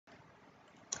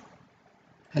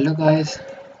Hello guys,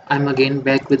 I'm again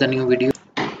back with a new video.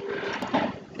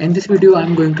 In this video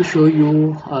I'm going to show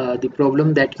you the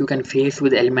problem that you can face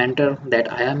with Elementor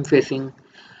that I am facing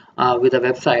with a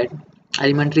website.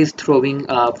 Elementor is throwing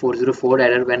a 404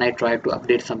 error when I try to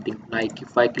update something. Like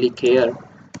if I click here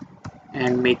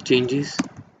and make changes,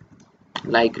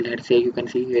 like let's say you can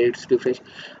see here it's refresh.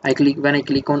 When I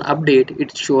click on update,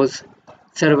 it shows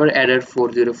server error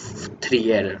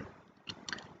 403 error.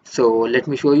 So let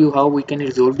me show you how we can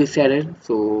resolve this error.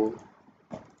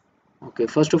 Okay,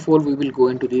 first of all we will go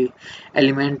into the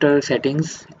Elementor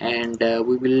settings and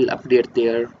we will update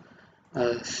their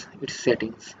its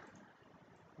settings.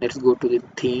 Let's go to the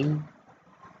theme,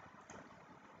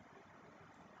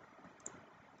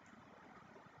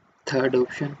 third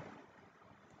option.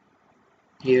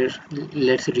 Here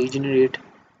let's regenerate,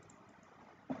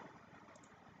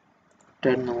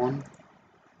 turn on,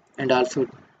 and also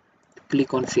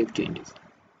click on save changes.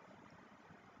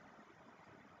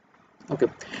 Okay,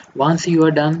 once you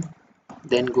are done,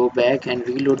 then go back and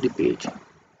reload the page.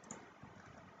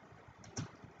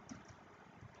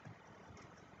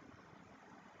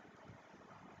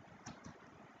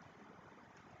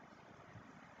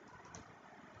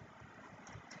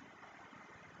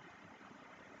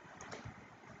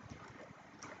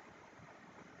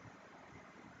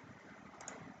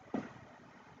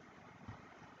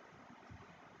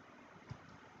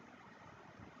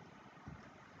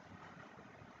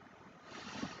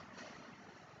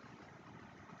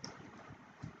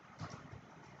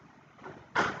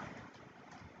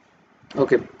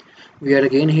 Okay, we are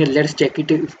again here. Let's check it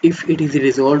if it is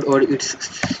resolved or it's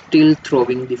still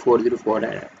throwing the 404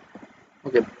 error.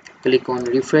 Okay, click on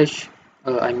refresh,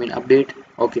 update.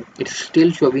 Okay, it's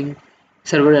still showing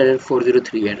server error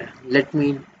 403 error. Let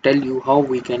me tell you how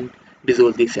we can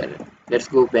resolve this error. Let's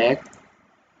go back.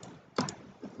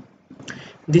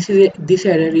 This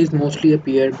error is mostly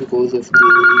appear because of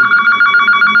the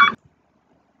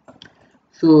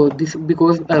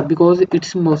because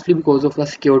it's mostly because of a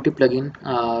security plugin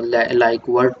like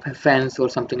WordFence or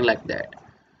something like that,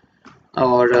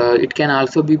 or it can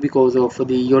also be because of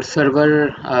the your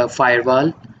server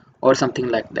firewall or something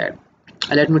like that.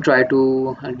 Let me try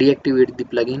to deactivate the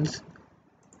plugins.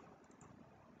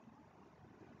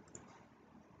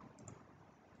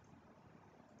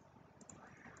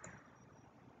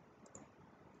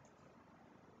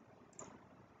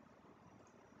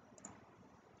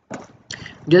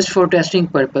 Just for testing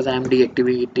purpose I am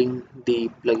deactivating the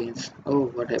plugins. Oh,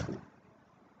 what happened?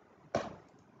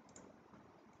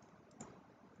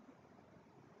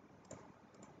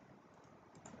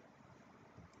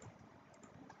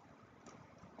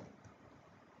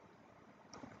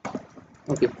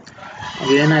 Okay,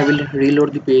 again I will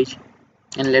reload the page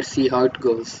and let's see how it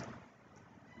goes.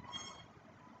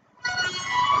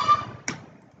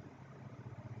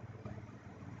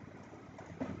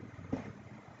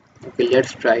 Okay,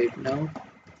 let's try it now.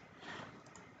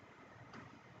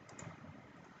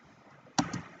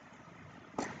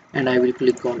 And I will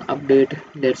click on update.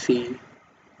 Let's see,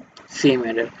 same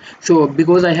error. So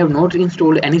because I have not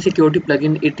installed any security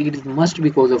plugin, it is must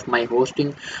because of my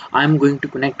hosting. I'm going to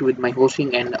connect with my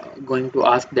hosting and going to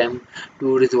ask them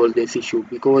to resolve this issue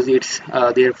because it's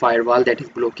their firewall that is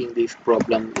blocking this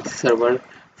problem. It's server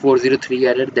 403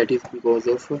 error, that is because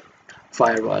of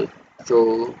firewall.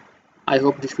 So I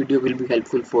hope this video will be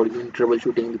helpful for you in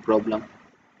troubleshooting the problem.